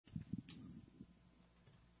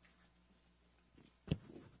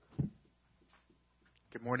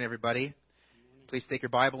Good morning, everybody. Please take your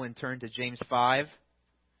Bible and turn to James 5.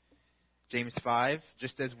 James 5,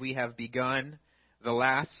 just as we have begun the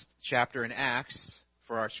last chapter in Acts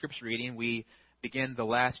for our scripture reading, we begin the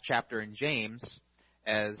last chapter in James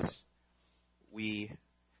as we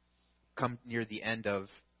come near the end of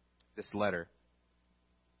this letter.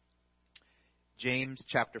 James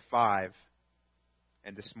chapter 5,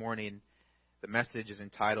 and this morning the message is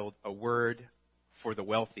entitled, A Word for the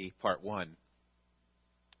Wealthy, Part 1.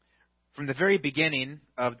 From the very beginning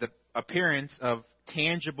of the appearance of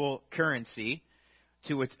tangible currency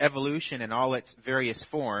to its evolution in all its various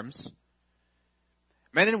forms,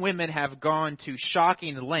 men and women have gone to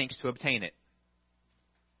shocking lengths to obtain it.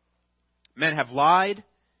 Men have lied,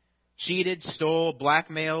 cheated, stole,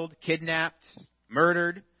 blackmailed, kidnapped,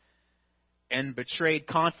 murdered, and betrayed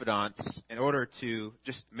confidants in order to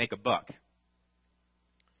just make a buck.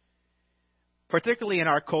 Particularly in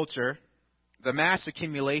our culture, the mass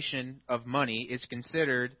accumulation of money is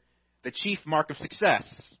considered the chief mark of success.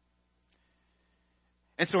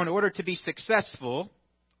 And so in order to be successful,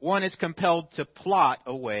 one is compelled to plot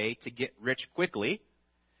a way to get rich quickly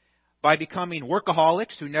by becoming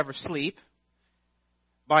workaholics who never sleep,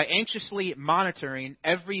 by anxiously monitoring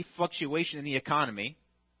every fluctuation in the economy,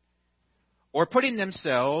 or putting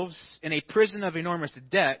themselves in a prison of enormous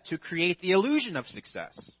debt to create the illusion of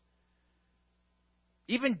success.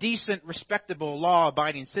 Even decent, respectable,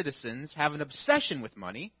 law-abiding citizens have an obsession with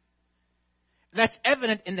money. And that's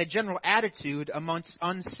evident in the general attitude amongst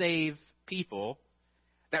unsaved people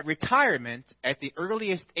that retirement at the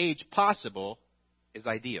earliest age possible is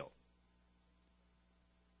ideal.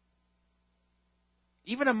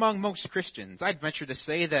 Even among most Christians, I'd venture to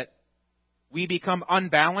say that we become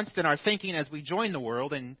unbalanced in our thinking as we join the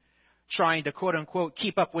world in trying to, quote-unquote,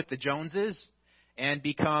 keep up with the Joneses and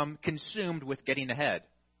become consumed with getting ahead.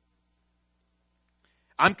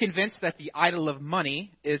 I'm convinced that the idol of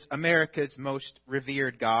money is America's most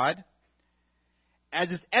revered god, as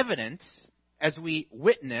is evident as we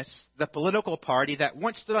witness the political party that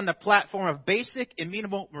once stood on the platform of basic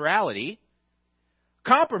immutable morality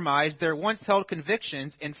compromise their once held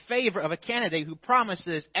convictions in favor of a candidate who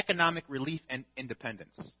promises economic relief and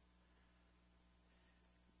independence.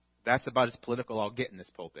 That's about as political I'll get in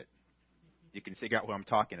this pulpit. You can figure out what I'm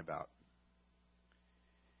talking about.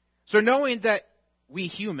 So knowing that we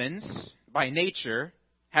humans, by nature,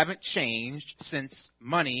 haven't changed since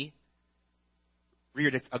money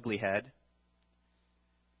reared its ugly head,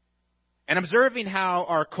 and observing how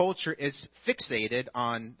our culture is fixated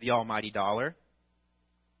on the almighty dollar,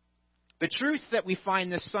 the truth that we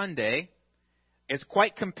find this Sunday is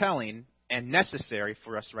quite compelling and necessary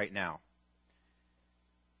for us right now.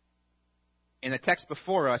 In the text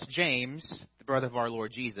before us, James, the brother of our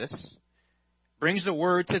Lord Jesus, brings the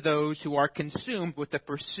word to those who are consumed with the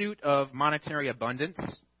pursuit of monetary abundance,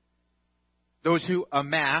 those who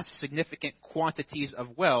amass significant quantities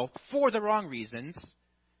of wealth for the wrong reasons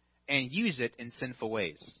and use it in sinful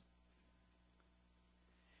ways.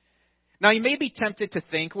 Now, you may be tempted to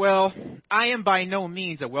think, well, I am by no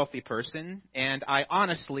means a wealthy person, and I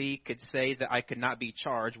honestly could say that I could not be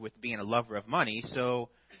charged with being a lover of money, so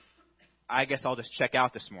I guess I'll just check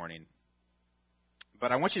out this morning.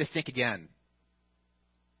 But I want you to think again.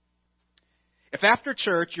 If after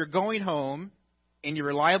church you're going home in your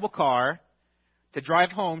reliable car to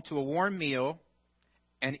drive home to a warm meal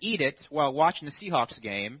and eat it while watching the Seahawks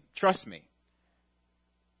game, trust me,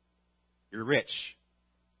 you're rich.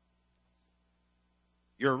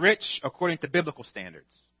 You're rich according to biblical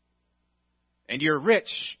standards. And you're rich,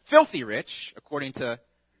 filthy rich, according to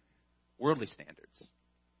worldly standards.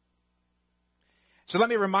 So let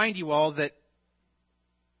me remind you all that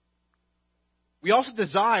we also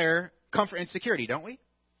desire comfort and security, don't we?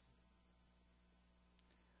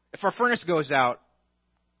 If our furnace goes out,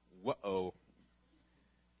 whoa,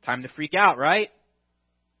 time to freak out, right?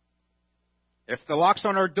 If the locks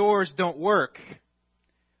on our doors don't work,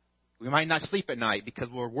 we might not sleep at night because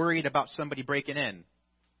we're worried about somebody breaking in.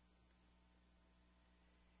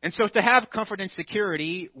 And so to have comfort and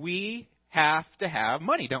security, we have to have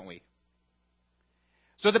money, don't we?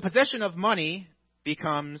 So the possession of money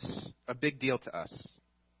becomes a big deal to us.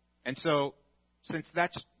 And so, since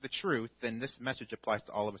that's the truth, then this message applies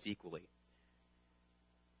to all of us equally.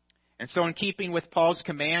 And so, in keeping with Paul's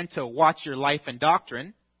command to watch your life and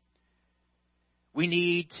doctrine, we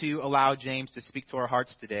need to allow James to speak to our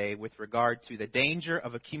hearts today with regard to the danger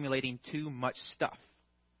of accumulating too much stuff.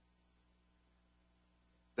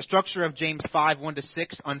 The structure of James 5,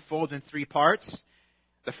 1-6 unfolds in 3 parts.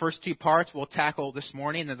 The first 2 parts we'll tackle this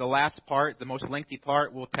morning, and the last part, the most lengthy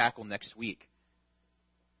part, we'll tackle next week.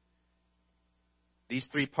 These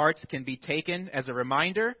three parts can be taken as a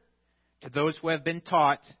reminder to those who have been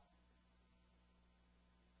taught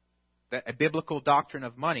that a biblical doctrine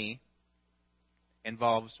of money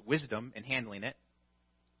involves wisdom in handling it.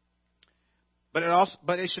 But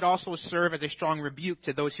it should also serve as a strong rebuke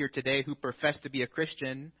to those here today who profess to be a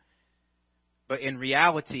Christian, but in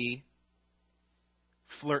reality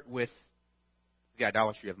flirt with the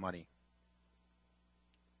idolatry of money.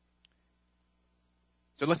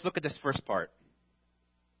 So let's look at this first part.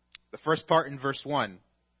 The first part in verse 1,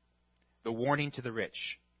 the warning to the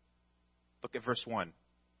rich. Look at verse 1.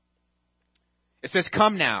 It says,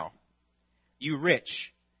 "Come now, you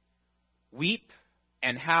rich, weep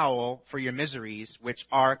and howl for your miseries which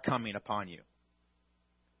are coming upon you."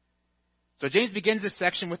 So James begins this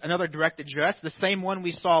section with another direct address, the same one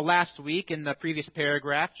we saw last week in the previous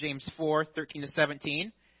paragraph, James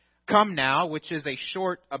 4:13-17. "Come now," which is a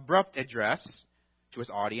short, abrupt address to his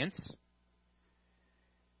audience.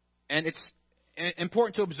 And it's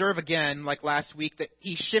important to observe again, like last week, that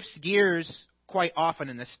he shifts gears quite often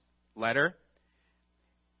in this letter.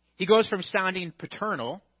 He goes from sounding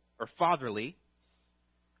paternal or fatherly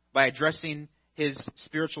by addressing his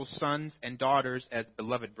spiritual sons and daughters as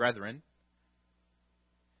beloved brethren.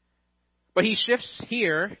 But he shifts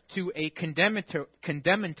here to a condemnatory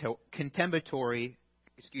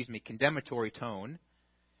tone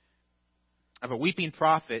of a weeping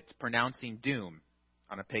prophet pronouncing doom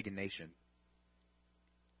on a pagan nation.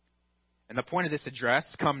 And the point of this address,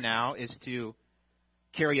 "Come now," is to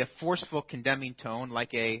carry a forceful condemning tone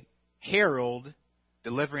like a herald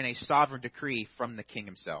delivering a sovereign decree from the king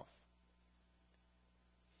himself.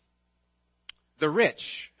 The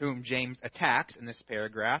rich, whom James attacks in this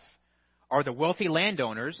paragraph, are the wealthy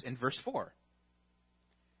landowners in verse 4.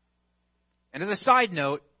 And as a side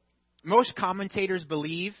note, most commentators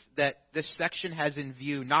believe that this section has in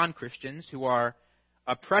view non-Christians who are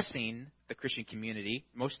oppressing the Christian community.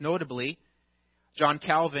 Most notably, John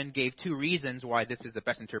Calvin gave two reasons why this is the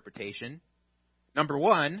best interpretation. Number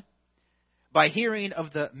one, by hearing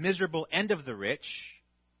of the miserable end of the rich,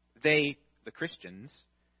 they, the Christians,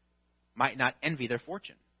 might not envy their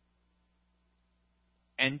fortune.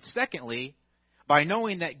 And secondly, by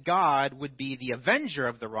knowing that God would be the avenger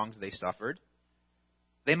of the wrongs they suffered,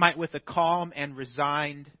 they might with a calm and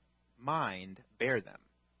resigned mind bear them.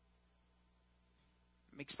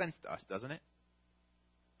 Makes sense to us, doesn't it?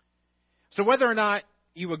 So whether or not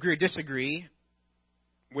you agree or disagree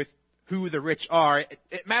with who the rich are,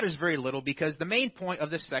 it matters very little, because the main point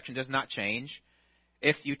of this section does not change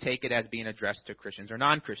if you take it as being addressed to Christians or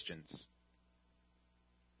non-Christians.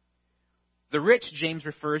 The rich, James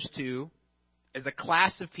refers to as a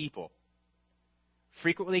class of people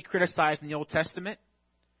frequently criticized in the Old Testament,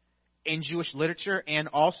 in Jewish literature, and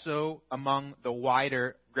also among the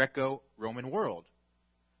wider Greco-Roman world,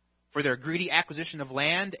 for their greedy acquisition of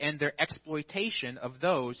land and their exploitation of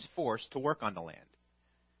those forced to work on the land.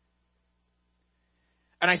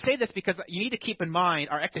 And I say this because you need to keep in mind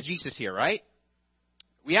our exegesis here, right?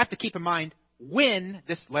 We have to keep in mind when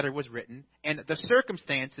this letter was written and the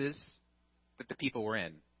circumstances that the people were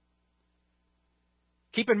in.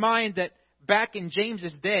 Keep in mind that back in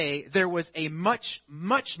James's day, there was a much,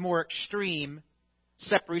 much more extreme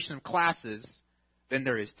separation of classes than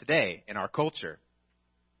there is today in our culture.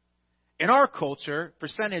 In our culture,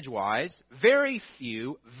 percentage-wise, very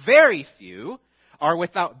few are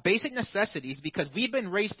without basic necessities because we've been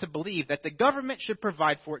raised to believe that the government should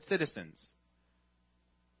provide for its citizens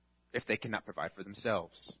if they cannot provide for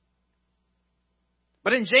themselves.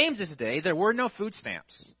 But in James's day, there were no food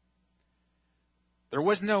stamps. There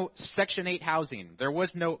was no Section 8 housing. There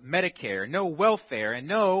was no Medicare, no welfare, and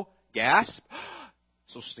no, gasp,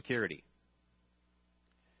 Social Security.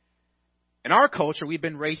 In our culture, we've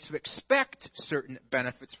been raised to expect certain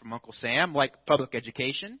benefits from Uncle Sam, like public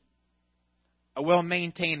education, a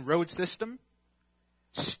well-maintained road system,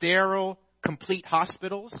 sterile, complete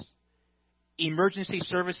hospitals, emergency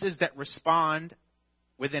services that respond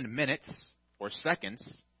within minutes or seconds.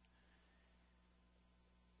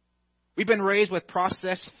 We've been raised with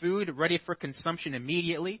processed food ready for consumption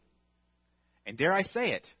immediately. And dare I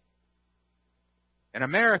say it, in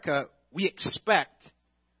America, we expect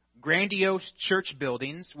grandiose church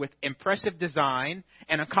buildings with impressive design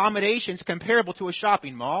and accommodations comparable to a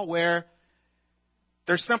shopping mall where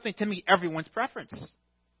there's something to meet everyone's preference.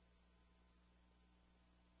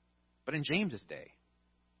 But in James's day,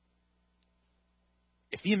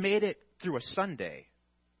 if you made it through a Sunday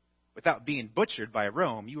without being butchered by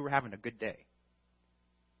Rome, you were having a good day.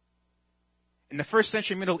 In the first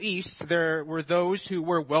century Middle East, there were those who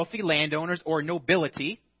were wealthy landowners or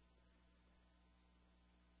nobility,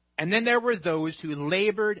 And then there were those who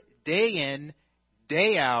labored day in,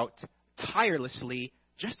 day out, tirelessly,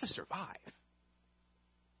 just to survive.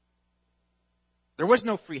 There was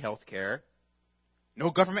no free health care,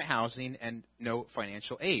 no government housing, and no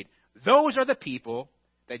financial aid. Those are the people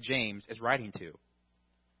that James is writing to.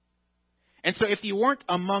 And so if you weren't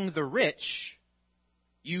among the rich,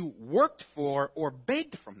 you worked for or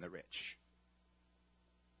begged from the rich.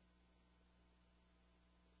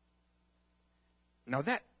 Now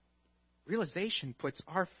that realization puts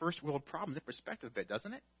our first world problem in perspective a bit,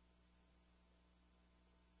 doesn't it?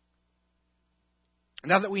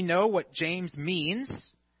 Now that we know what James means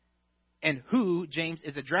and who James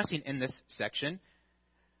is addressing in this section,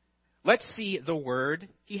 let's see the word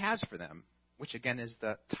he has for them, which again is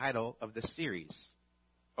the title of this series,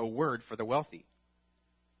 A Word for the Wealthy.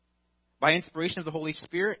 By inspiration of the Holy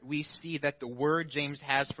Spirit, we see that the word James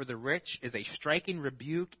has for the rich is a striking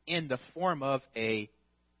rebuke in the form of a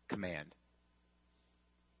command.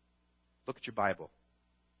 Look at your Bible.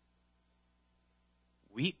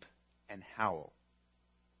 Weep and howl.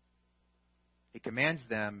 He commands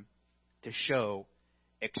them to show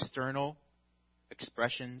external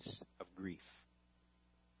expressions of grief.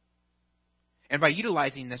 And by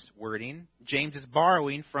utilizing this wording, James is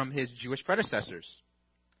borrowing from his Jewish predecessors.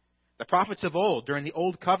 The prophets of old, during the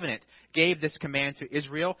Old Covenant, gave this command to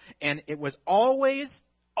Israel, and it was always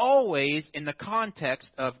in the context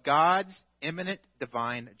of God's imminent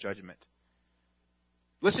divine judgment.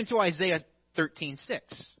 Listen to Isaiah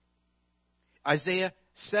 13:6. Isaiah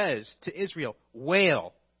says to Israel,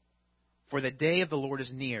 "Wail, for the day of the Lord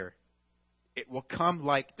is near. It will come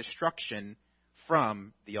like destruction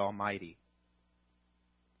from the Almighty."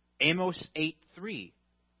 Amos 8:3.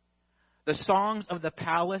 "The songs of the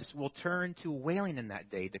palace will turn to wailing in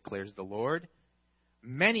that day, declares the Lord.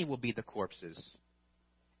 Many will be the corpses.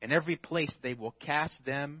 In every place they will cast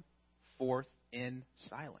them forth in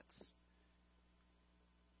silence."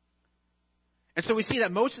 And so we see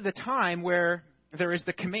that most of the time where there is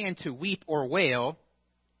the command to weep or wail,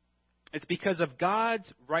 it's because of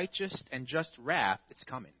God's righteous and just wrath that's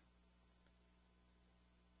coming.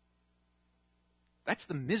 That's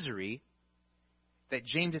the misery that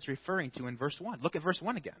James is referring to in verse 1. Look at verse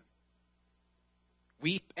 1 again.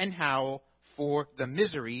 Weep and howl for the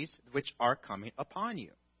miseries which are coming upon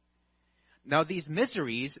you. Now, these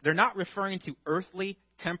miseries, they're not referring to earthly,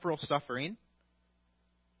 temporal suffering,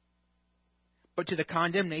 but to the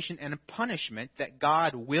condemnation and punishment that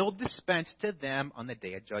God will dispense to them on the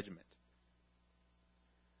day of judgment.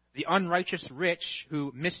 The unrighteous rich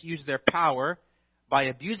who misuse their power by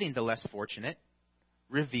abusing the less fortunate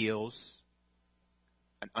reveals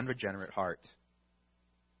an unregenerate heart.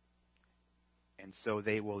 And so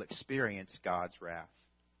they will experience God's wrath.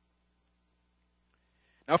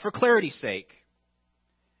 Now, for clarity's sake,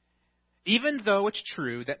 even though it's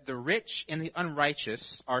true that the rich and the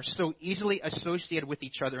unrighteous are so easily associated with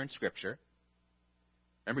each other in Scripture,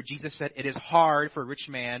 remember Jesus said it is hard for a rich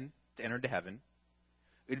man to enter into heaven.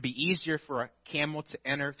 It would be easier for a camel to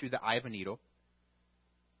enter through the eye of a needle.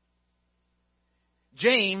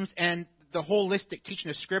 James and the holistic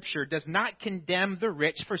teaching of Scripture does not condemn the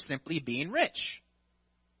rich for simply being rich.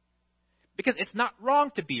 Because it's not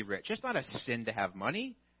wrong to be rich. It's not a sin to have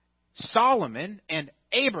money. Solomon and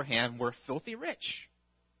Abraham were filthy rich.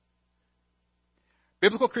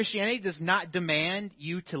 Biblical Christianity does not demand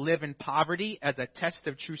you to live in poverty as a test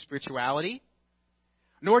of true spirituality,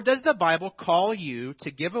 nor does the Bible call you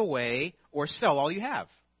to give away or sell all you have.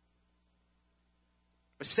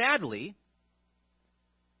 But sadly,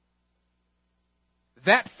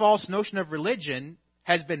 that false notion of religion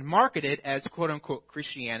has been marketed as quote-unquote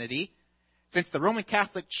Christianity since the Roman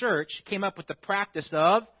Catholic Church came up with the practice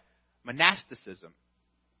of monasticism.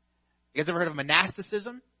 You guys ever heard of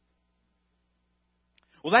monasticism?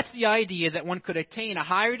 Well, that's the idea that one could attain a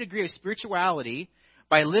higher degree of spirituality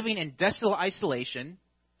by living in desolate isolation,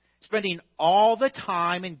 spending all the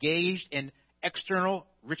time engaged in external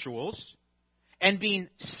rituals, and being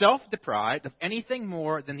self-deprived of anything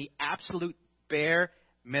more than the absolute bare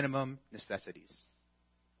minimum necessities.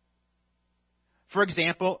 For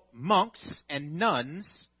example, monks and nuns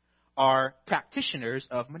are practitioners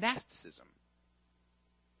of monasticism.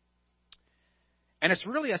 And it's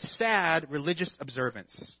really a sad religious observance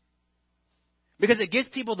because it gives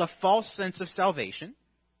people the false sense of salvation.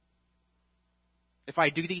 If I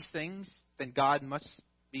do these things, then God must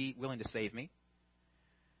be willing to save me.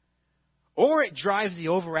 Or it drives the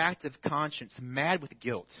overactive conscience mad with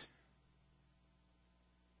guilt.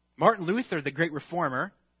 Martin Luther, the great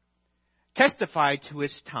reformer, testified to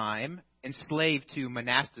his time enslaved to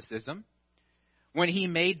monasticism when he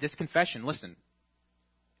made this confession. Listen.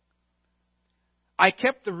 I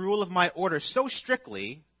kept the rule of my order so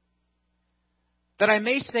strictly that I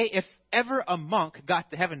may say if ever a monk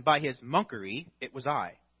got to heaven by his monkery, it was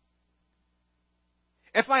I.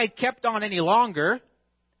 If I had kept on any longer,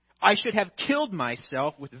 I should have killed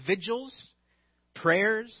myself with vigils,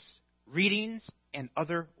 prayers, readings, and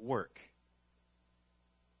other work.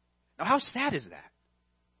 Now, how sad is that?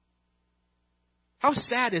 How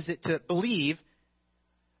sad is it to believe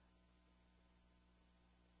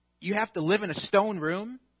you have to live in a stone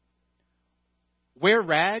room, wear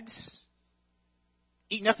rags,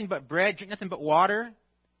 eat nothing but bread, drink nothing but water,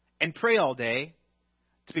 and pray all day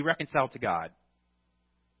to be reconciled to God?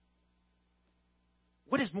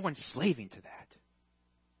 What is more enslaving to that?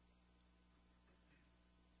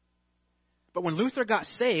 But when Luther got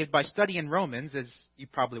saved by studying Romans, as you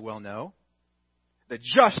probably well know, the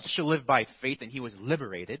just shall live by faith, and he was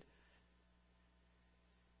liberated,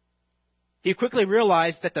 he quickly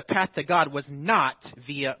realized that the path to God was not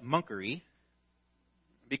via monkery,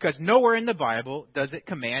 because nowhere in the Bible does it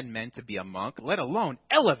command men to be a monk, let alone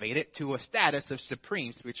elevate it to a status of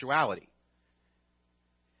supreme spirituality.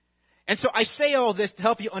 And so I say all this to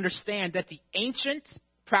help you understand that the ancient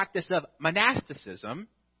practice of monasticism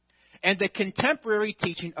and the contemporary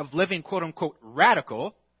teaching of living, quote-unquote,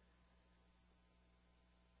 radical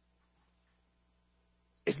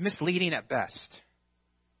is misleading at best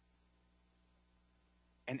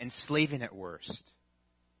and enslaving at worst.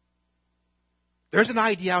 There's an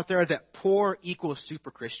idea out there that poor equals super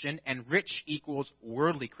Christian and rich equals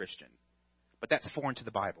worldly Christian, but that's foreign to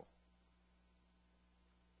the Bible.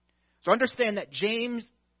 So understand that James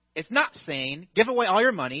is not saying give away all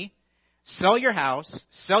your money, sell your house,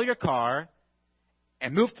 sell your car,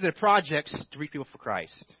 and move to the projects to reach people for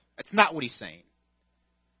Christ. That's not what he's saying.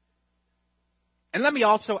 And let me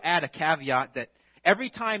also add a caveat that every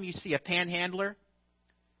time you see a panhandler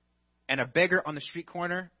and a beggar on the street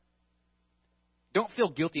corner, don't feel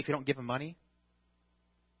guilty if you don't give them money.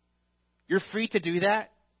 You're free to do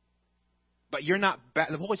that, but you're not.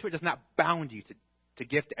 The Holy Spirit does not bound you to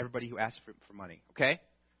give to everybody who asks for money. Okay?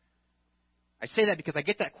 I say that because I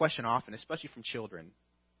get that question often, especially from children.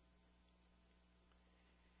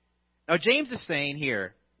 Now, James is saying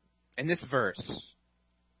here in this verse,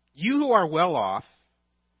 you who are well off,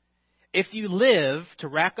 if you live to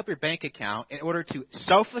rack up your bank account in order to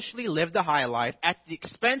selfishly live the high life at the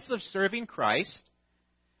expense of serving Christ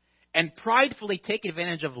and pridefully take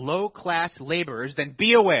advantage of low-class laborers, then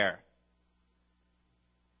be aware.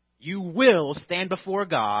 You will stand before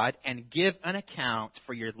God and give an account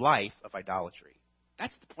for your life of idolatry.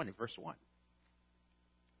 That's the point of verse 1.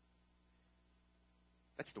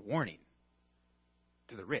 That's the warning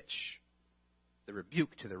to the rich, the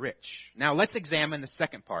rebuke to the rich. Now let's examine the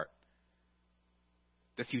second part,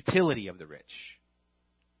 the futility of the rich,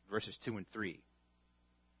 verses 2 and 3.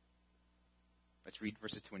 Let's read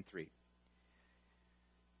verses 2 and 3.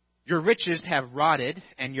 Your riches have rotted,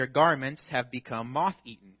 and your garments have become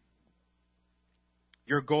moth-eaten.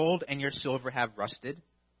 Your gold and your silver have rusted,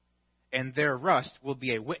 and their rust will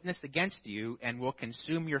be a witness against you and will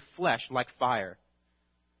consume your flesh like fire.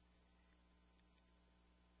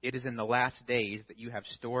 It is in the last days that you have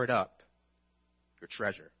stored up your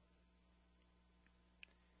treasure.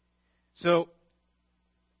 So,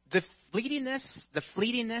 the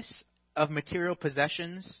fleetingness of material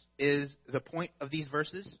possessions is the point of these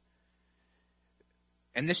verses.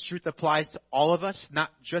 And this truth applies to all of us, not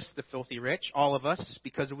just the filthy rich, all of us,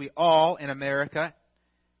 because we all in America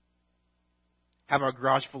have our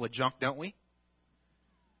garage full of junk, don't we?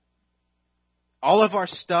 All of our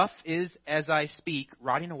stuff is, as I speak,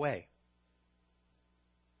 rotting away.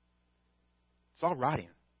 It's all rotting.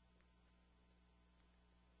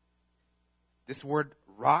 This word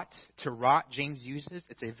rot, to rot, James uses,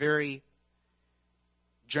 it's a very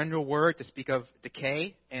general word to speak of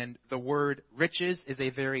decay, and the word riches is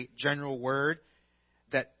a very general word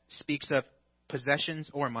that speaks of possessions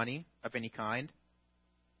or money of any kind.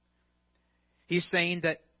 He's saying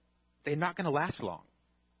that they're not going to last long.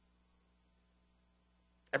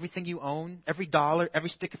 Everything you own, every dollar, every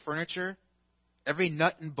stick of furniture, every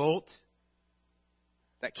nut and bolt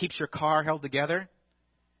that keeps your car held together,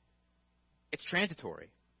 it's transitory.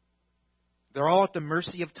 They're all at the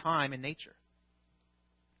mercy of time and nature.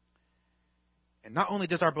 And not only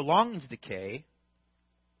does our belongings decay,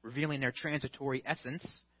 revealing their transitory essence,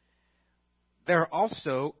 they're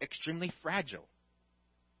also extremely fragile.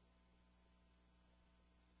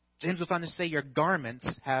 James goes on to say your garments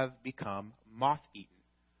have become moth-eaten,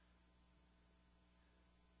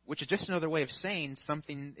 which is just another way of saying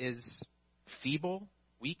something is feeble,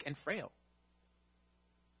 weak, and frail.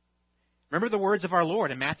 Remember the words of our Lord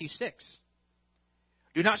in Matthew 6.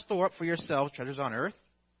 Do not store up for yourselves treasures on earth,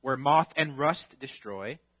 where moth and rust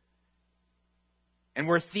destroy, and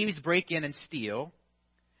where thieves break in and steal.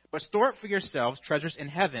 But store up for yourselves treasures in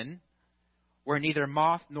heaven, where neither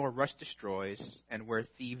moth nor rust destroys, and where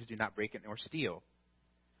thieves do not break in or steal.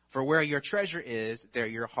 For where your treasure is, there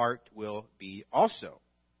your heart will be also.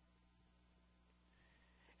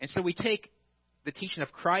 And so we take the teaching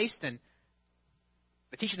of Christ and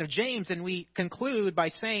the teaching of James, and we conclude by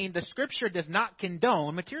saying the Scripture does not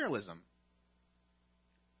condone materialism.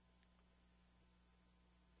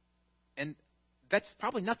 And that's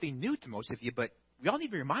probably nothing new to most of you, but we all need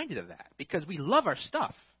to be reminded of that because we love our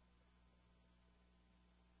stuff.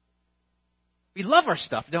 We love our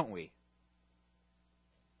stuff, don't we?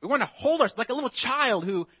 We want to hold our, like a little child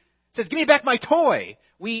who says, "Give me back my toy."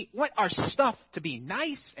 We want our stuff to be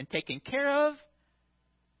nice and taken care of.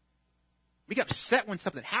 We get upset when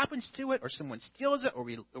something happens to it or someone steals it or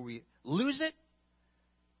we lose it.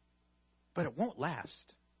 But it won't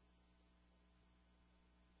last.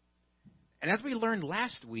 And as we learned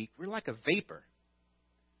last week, we're like a vapor.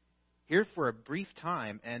 Here for a brief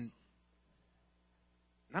time. And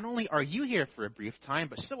not only are you here for a brief time,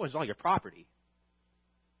 but so is all your property.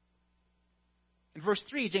 In verse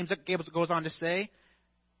 3, James goes on to say,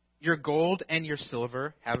 your gold and your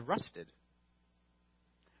silver have rusted.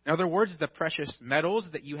 In other words, the precious metals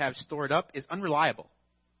that you have stored up is unreliable.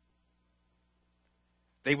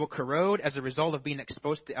 They will corrode as a result of being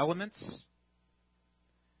exposed to elements.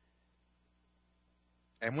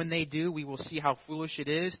 And when they do, we will see how foolish it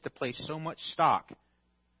is to place so much stock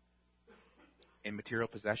in material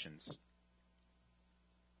possessions.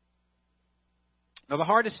 Now, the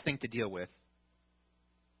hardest thing to deal with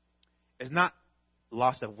is not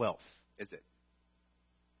loss of wealth, is it?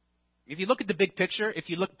 If you look at the big picture, if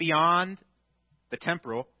you look beyond the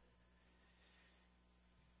temporal,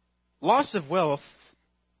 loss of wealth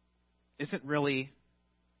isn't really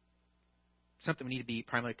something we need to be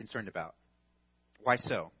primarily concerned about. Why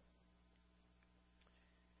so?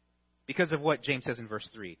 Because of what James says in verse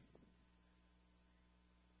 3.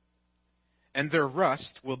 And their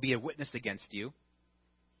rust will be a witness against you,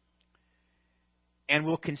 and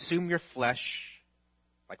will consume your flesh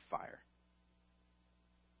like fire.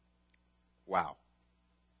 Wow.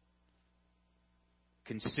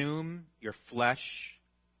 Consume your flesh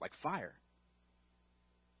like fire.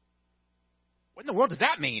 What in the world does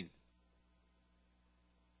that mean?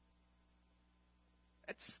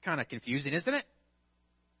 That's kind of confusing, isn't it?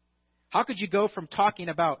 How could you go from talking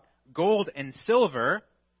about gold and silver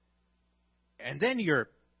and then your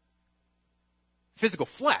physical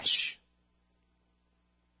flesh?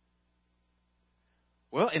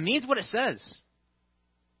 Well, it means what it says.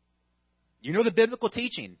 You know the biblical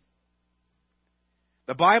teaching.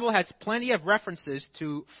 The Bible has plenty of references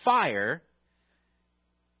to fire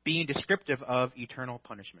being descriptive of eternal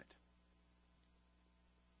punishment.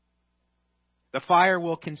 The fire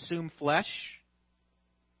will consume flesh,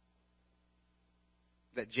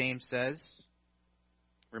 that James says,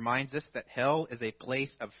 reminds us that hell is a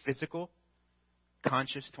place of physical,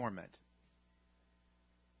 conscious torment.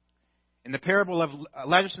 In the parable of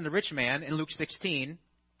Lazarus and the rich man in Luke 16,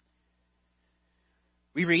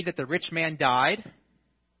 we read that the rich man died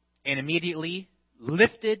and immediately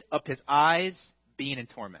lifted up his eyes, being in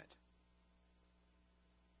torment.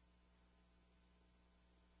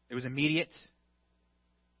 It was immediate.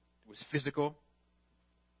 It was physical.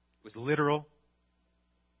 It was literal.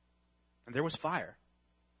 And there was fire.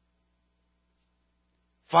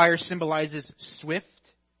 Fire symbolizes swift,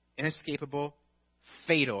 inescapable,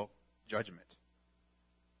 fatal judgment.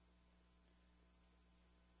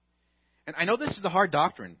 And I know this is a hard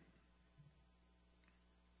doctrine,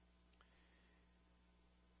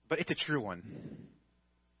 but it's a true one.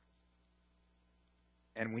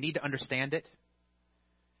 And we need to understand it.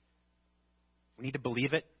 We need to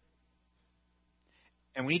believe it.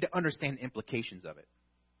 And we need to understand the implications of it.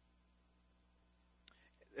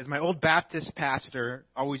 As my old Baptist pastor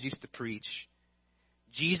always used to preach,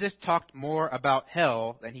 Jesus talked more about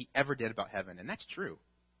hell than he ever did about heaven. And that's true.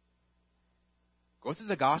 Go through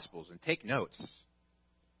the Gospels and take notes.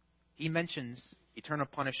 He mentions eternal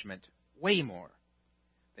punishment way more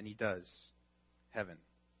than he does heaven.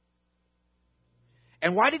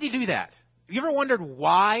 And why did he do that? Have you ever wondered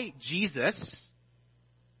why Jesus,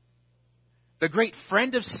 the great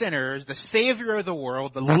friend of sinners, the Savior of the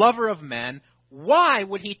world, the lover of men, why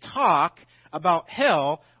would he talk about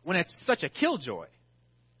hell when it's such a killjoy?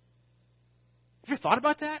 Have you ever thought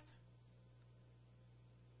about that?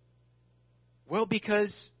 Well,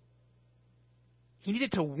 because he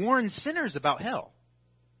needed to warn sinners about hell.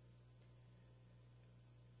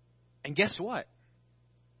 And guess what?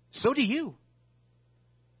 So do you.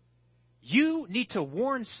 You need to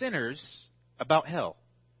warn sinners about hell.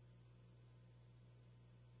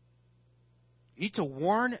 You need to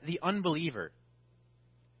warn the unbeliever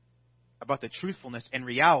about the truthfulness and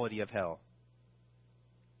reality of hell.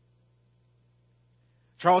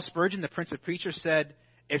 Charles Spurgeon, the Prince of Preachers, said,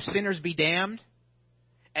 "If sinners be damned,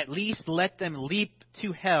 at least let them leap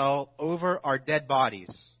to hell over our dead bodies.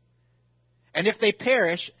 And if they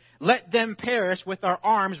perish, let them perish with our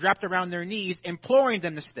arms wrapped around their knees, imploring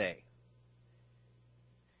them to stay.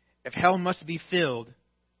 If hell must be filled,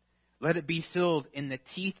 let it be filled in the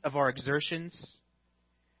teeth of our exertions,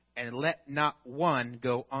 and let not one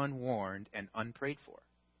go unwarned and unprayed for."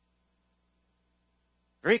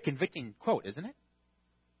 Very convicting quote, isn't it?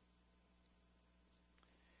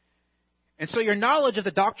 And so your knowledge of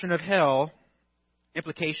the doctrine of hell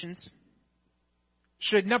implications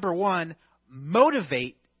should, number one,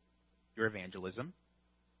 motivate your evangelism.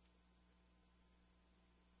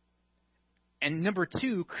 And number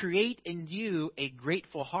two, create in you a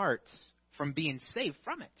grateful heart from being saved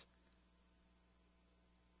from it.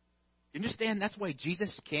 You understand that's why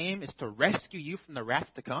Jesus came, is to rescue you from the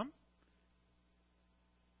wrath to come?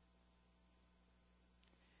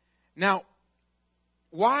 Now,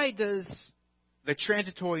 why does the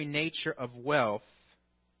transitory nature of wealth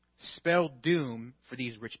spell doom for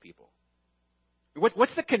these rich people?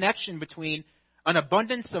 What's the connection between an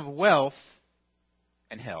abundance of wealth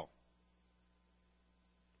and hell?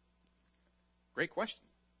 Great question.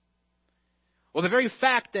 Well, the very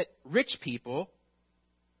fact that rich people,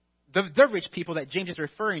 the rich people that James is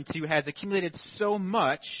referring to, has accumulated so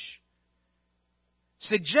much,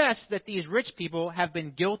 suggests that these rich people have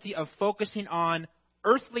been guilty of focusing on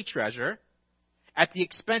earthly treasure at the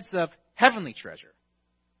expense of heavenly treasure,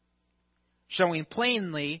 showing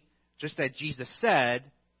plainly, just as Jesus said,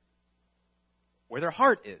 where their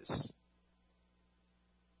heart is.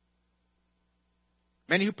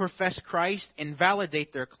 Many who profess Christ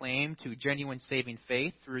invalidate their claim to genuine saving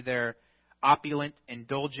faith through their opulent,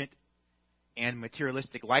 indulgent, and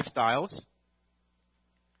materialistic lifestyles.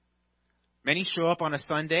 Many show up on a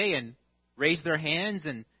Sunday and raise their hands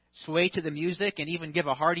and sway to the music and even give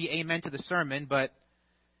a hearty amen to the sermon, but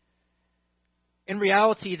in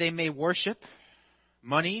reality they may worship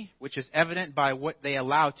money, which is evident by what they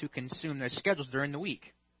allow to consume their schedules during the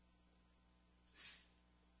week.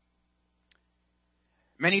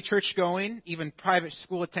 Many church-going, even private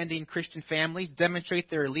school-attending Christian families demonstrate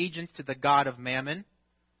their allegiance to the god of Mammon.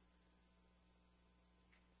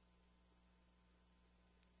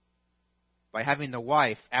 By having the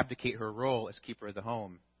wife abdicate her role as keeper of the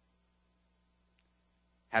home,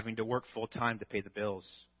 having to work full-time to pay the bills.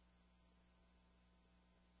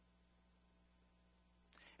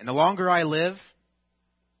 And the longer I live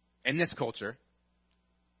in this culture,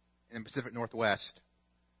 in the Pacific Northwest,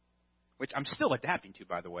 which I'm still adapting to,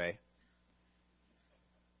 by the way,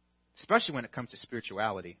 especially when it comes to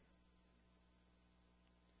spirituality,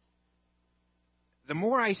 the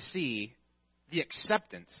more I see the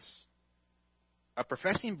acceptance of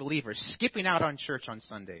professing believers skipping out on church on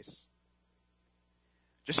Sundays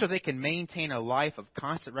just so they can maintain a life of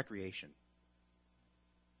constant recreation.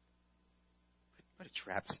 What a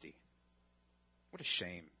travesty. What a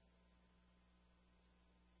shame.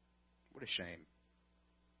 What a shame.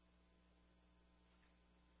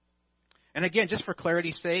 And again, just for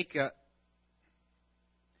clarity's sake,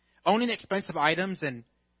 owning expensive items and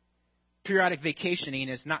periodic vacationing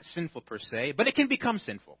is not sinful per se, but it can become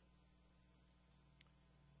sinful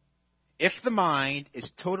if the mind is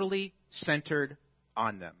totally centered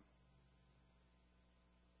on them.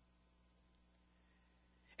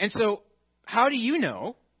 And so, how do you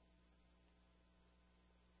know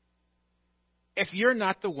if you're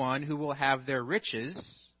not the one who will have their riches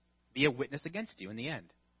be a witness against you in the end?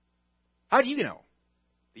 How do you know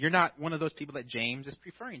you're not one of those people that James is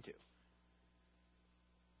referring to?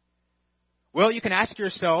 Well, you can ask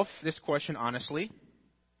yourself this question honestly.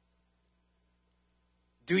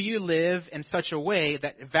 Do you live in such a way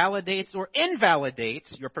that validates or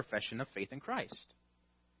invalidates your profession of faith in Christ?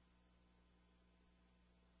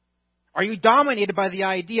 Are you dominated by the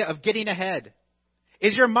idea of getting ahead?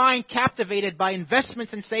 Is your mind captivated by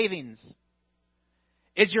investments and savings?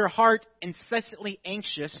 Is your heart incessantly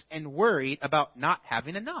anxious and worried about not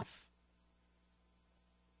having enough?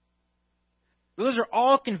 Those are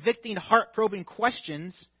all convicting, heart-probing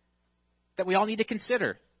questions that we all need to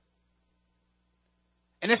consider.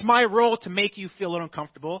 And it's my role to make you feel a little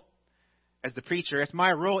uncomfortable as the preacher. It's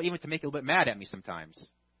my role even to make you a little bit mad at me sometimes.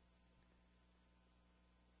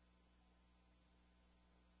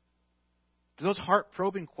 Do those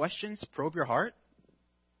heart-probing questions probe your heart?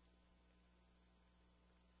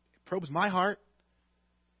 probes my heart,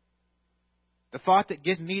 the thought that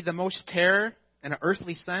gives me the most terror in an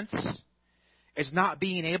earthly sense, is not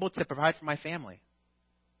being able to provide for my family.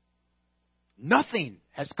 Nothing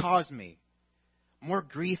has caused me more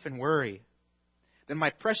grief and worry than my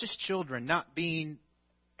precious children not being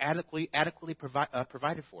adequately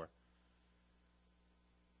provided for.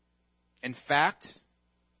 In fact,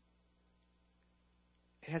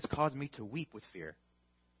 it has caused me to weep with fear.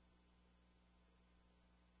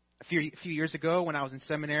 A few years ago, when I was in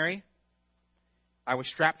seminary, I was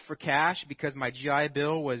strapped for cash because my GI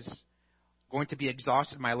Bill was going to be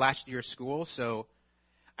exhausted my last year of school, so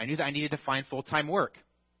I knew that I needed to find full-time work.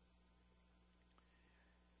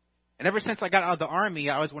 And ever since I got out of the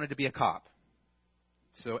Army, I always wanted to be a cop.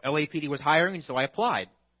 So LAPD was hiring, so I applied.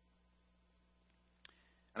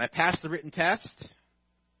 And I passed the written test.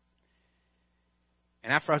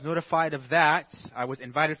 And after I was notified of that, I was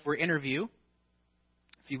invited for an interview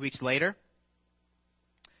a few weeks later.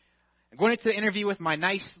 I'm going into the interview with my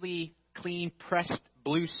nicely clean, pressed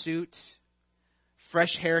blue suit,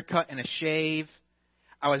 fresh haircut, and a shave.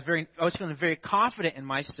 I was feeling very confident in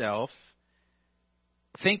myself,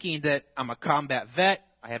 thinking that I'm a combat vet,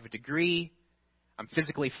 I have a degree, I'm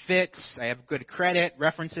physically fit, I have good credit,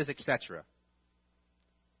 references, etc.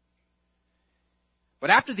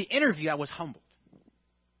 But after the interview, I was humbled.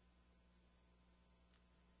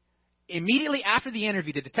 Immediately after the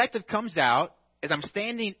interview, the detective comes out as I'm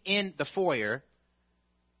standing in the foyer,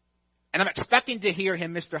 and I'm expecting to hear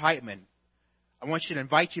him, Mr. Heitman, I want you to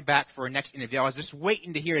invite you back for a next interview. I was just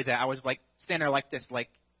waiting to hear that. I was like standing there like this, like,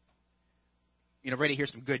 ready to hear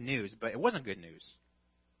some good news, but it wasn't good news.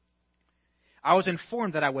 I was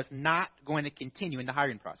informed that I was not going to continue in the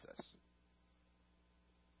hiring process.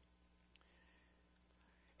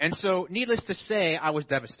 And so, needless to say, I was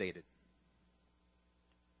devastated.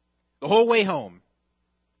 The whole way home,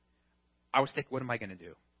 I was thinking, what am I going to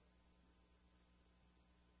do?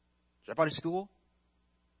 Drop out of school?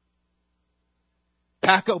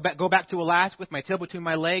 Go back to Alaska with my tail between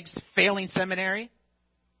my legs, failing seminary?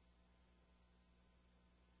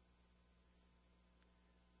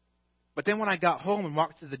 But then when I got home and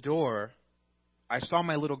walked through the door, I saw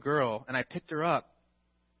my little girl, and I picked her up,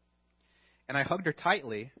 and I hugged her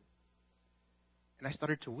tightly, and I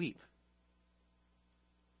started to weep.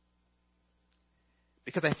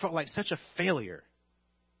 Because I felt like such a failure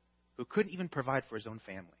who couldn't even provide for his own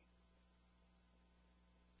family.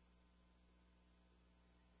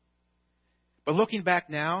 But looking back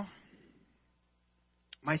now,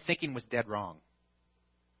 my thinking was dead wrong.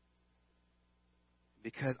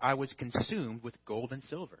 Because I was consumed with gold and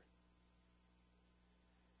silver.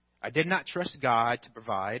 I did not trust God to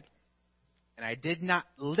provide, and I did not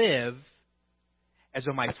live as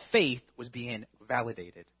though my faith was being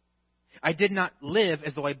validated. I did not live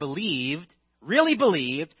as though I really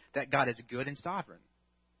believed, that God is good and sovereign.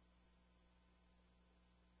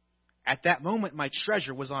 At that moment, my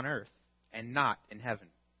treasure was on earth and not in heaven.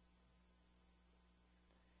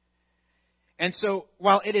 And so,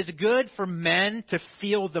 while it is good for men to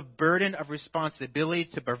feel the burden of responsibility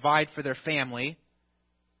to provide for their family,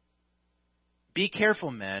 be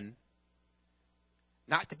careful, men,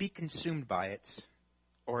 not to be consumed by it,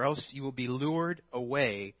 or else you will be lured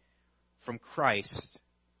away from Christ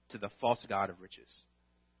to the false god of riches.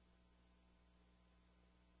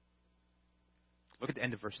 Look at the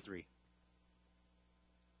end of verse 3.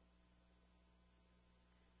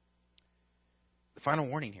 The final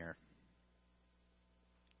warning here.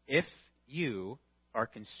 If you are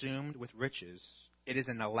consumed with riches, it is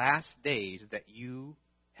in the last days that you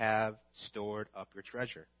have stored up your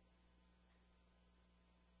treasure.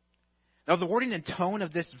 Now, the wording and tone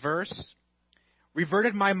of this verse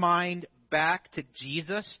reverted my mind back to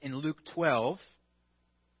Jesus in Luke 12,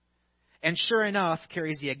 and sure enough,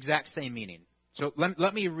 carries the exact same meaning. So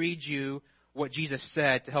let me read you what Jesus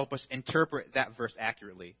said to help us interpret that verse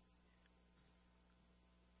accurately.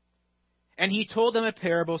 And he told them a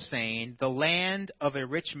parable, saying, the land of a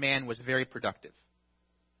rich man was very productive.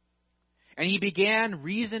 And he began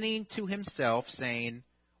reasoning to himself, saying,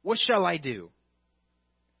 what shall I do,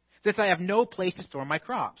 since I have no place to store my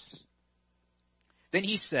crops? Then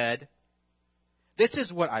he said, this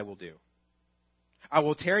is what I will do. I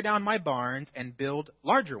will tear down my barns and build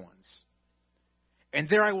larger ones. And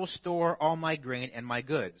there I will store all my grain and my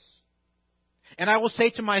goods. And I will say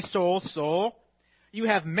to my soul, you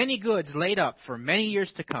have many goods laid up for many years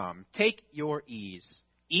to come. Take your ease.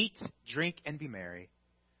 Eat, drink, and be merry.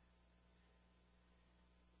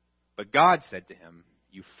 But God said to him,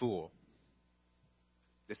 you fool.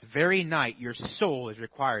 This very night your soul is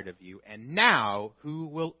required of you, and now who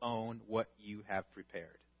will own what you have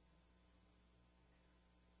prepared?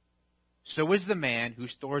 So is the man who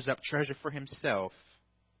stores up treasure for himself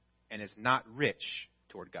and is not rich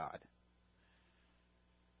toward God.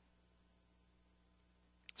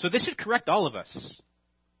 So this should correct all of us.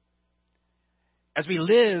 As we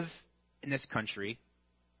live in this country,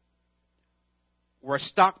 where a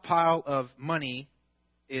stockpile of money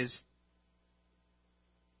is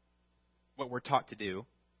what we're taught to do,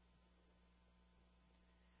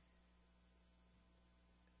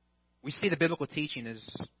 we see the biblical teaching is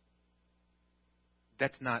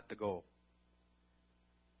that's not the goal.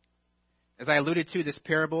 As I alluded to, this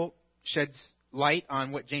parable sheds light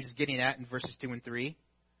on what James is getting at in verses 2 and 3,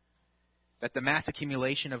 that the mass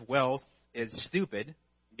accumulation of wealth is stupid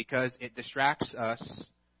because it distracts us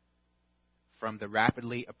from the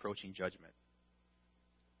rapidly approaching judgment.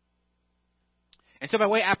 And so by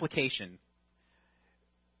way of application,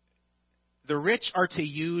 the rich are to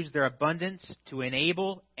use their abundance to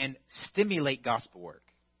enable and stimulate gospel work.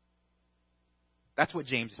 That's what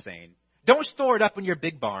James is saying. Don't store it up in your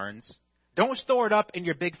big barns. Don't store it up in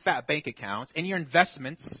your big fat bank accounts, in your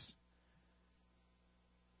investments.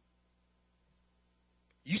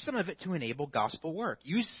 Use some of it to enable gospel work.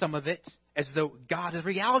 Use some of it as though God is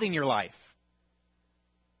reality in your life.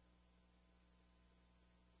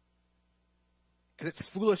 Because it's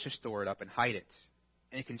foolish to store it up and hide it.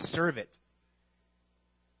 And you can serve it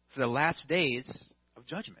for the last days of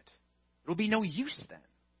judgment. It'll be no use then.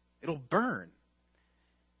 It'll burn.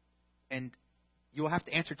 And you will have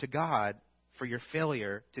to answer to God for your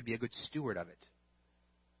failure to be a good steward of it.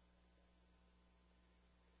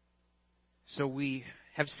 So we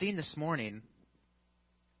have seen this morning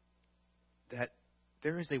that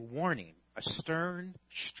there is a warning, a stern,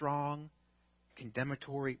 strong,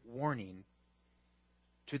 condemnatory warning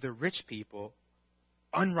to the rich people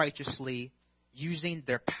unrighteously using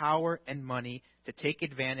their power and money to take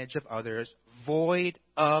advantage of others, void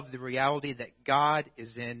of the reality that God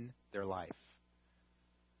is in their life.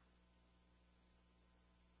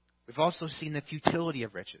 We've also seen the futility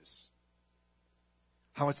of riches.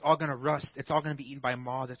 How it's all going to rust. It's all going to be eaten by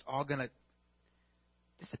moths. It's all going to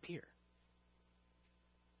disappear.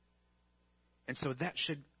 And so that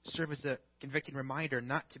should serve as a convicting reminder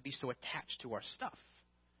not to be so attached to our stuff,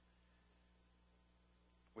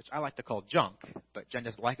 which I like to call junk, but Jen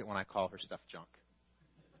doesn't like it when I call her stuff junk.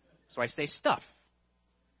 So I say stuff.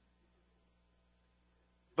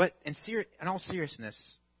 But in all seriousness,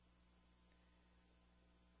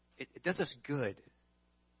 it does us good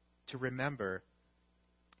to remember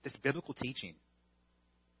this biblical teaching.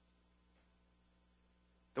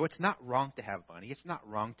 Though it's not wrong to have money, it's not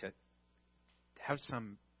wrong to have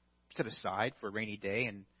some set aside for a rainy day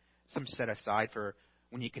and some set aside for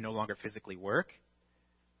when you can no longer physically work.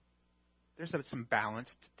 There's some balance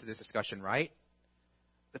to this discussion, right?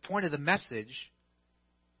 The point of the message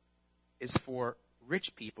is for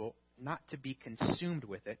rich people not to be consumed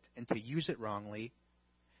with it and to use it wrongly,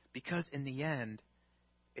 because in the end,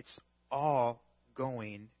 it's all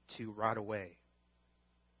going to rot away.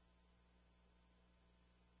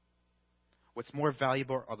 What's more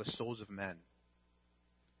valuable are the souls of men.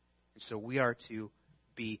 And so we are to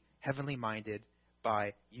be heavenly minded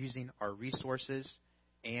by using our resources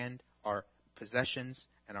and our possessions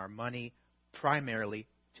and our money primarily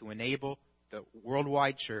to enable the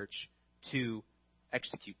worldwide church to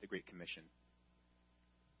execute the Great Commission.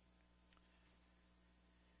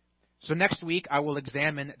 So next week, I will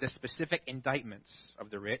examine the specific indictments of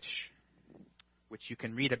the rich, which you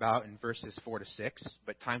can read about in verses 4 to 6,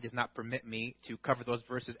 but time does not permit me to cover those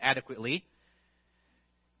verses adequately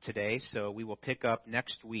today, so we will pick up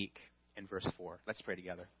next week in verse 4. Let's pray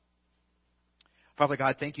together. Father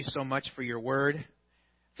God, thank you so much for your word.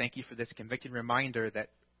 Thank you for this convicting reminder that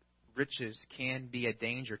riches can be a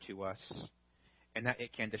danger to us and that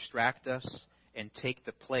it can distract us and take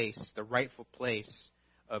the place, the rightful place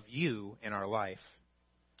of you in our life.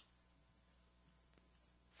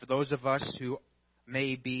 For those of us who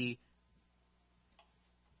may be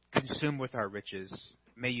consumed with our riches,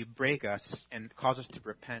 may you break us and cause us to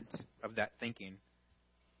repent of that thinking.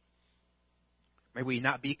 May we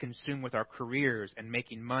not be consumed with our careers and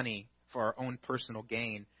making money for our own personal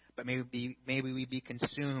gain, but may we be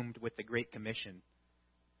consumed with the Great Commission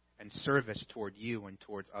and service toward you and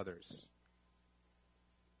towards others.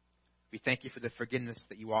 We thank you for the forgiveness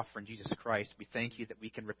that you offer in Jesus Christ. We thank you that we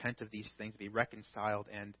can repent of these things, be reconciled,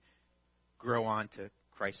 and grow on to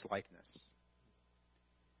Christ's likeness.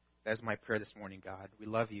 That is my prayer this morning, God. We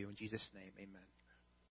love you. In Jesus' name, amen.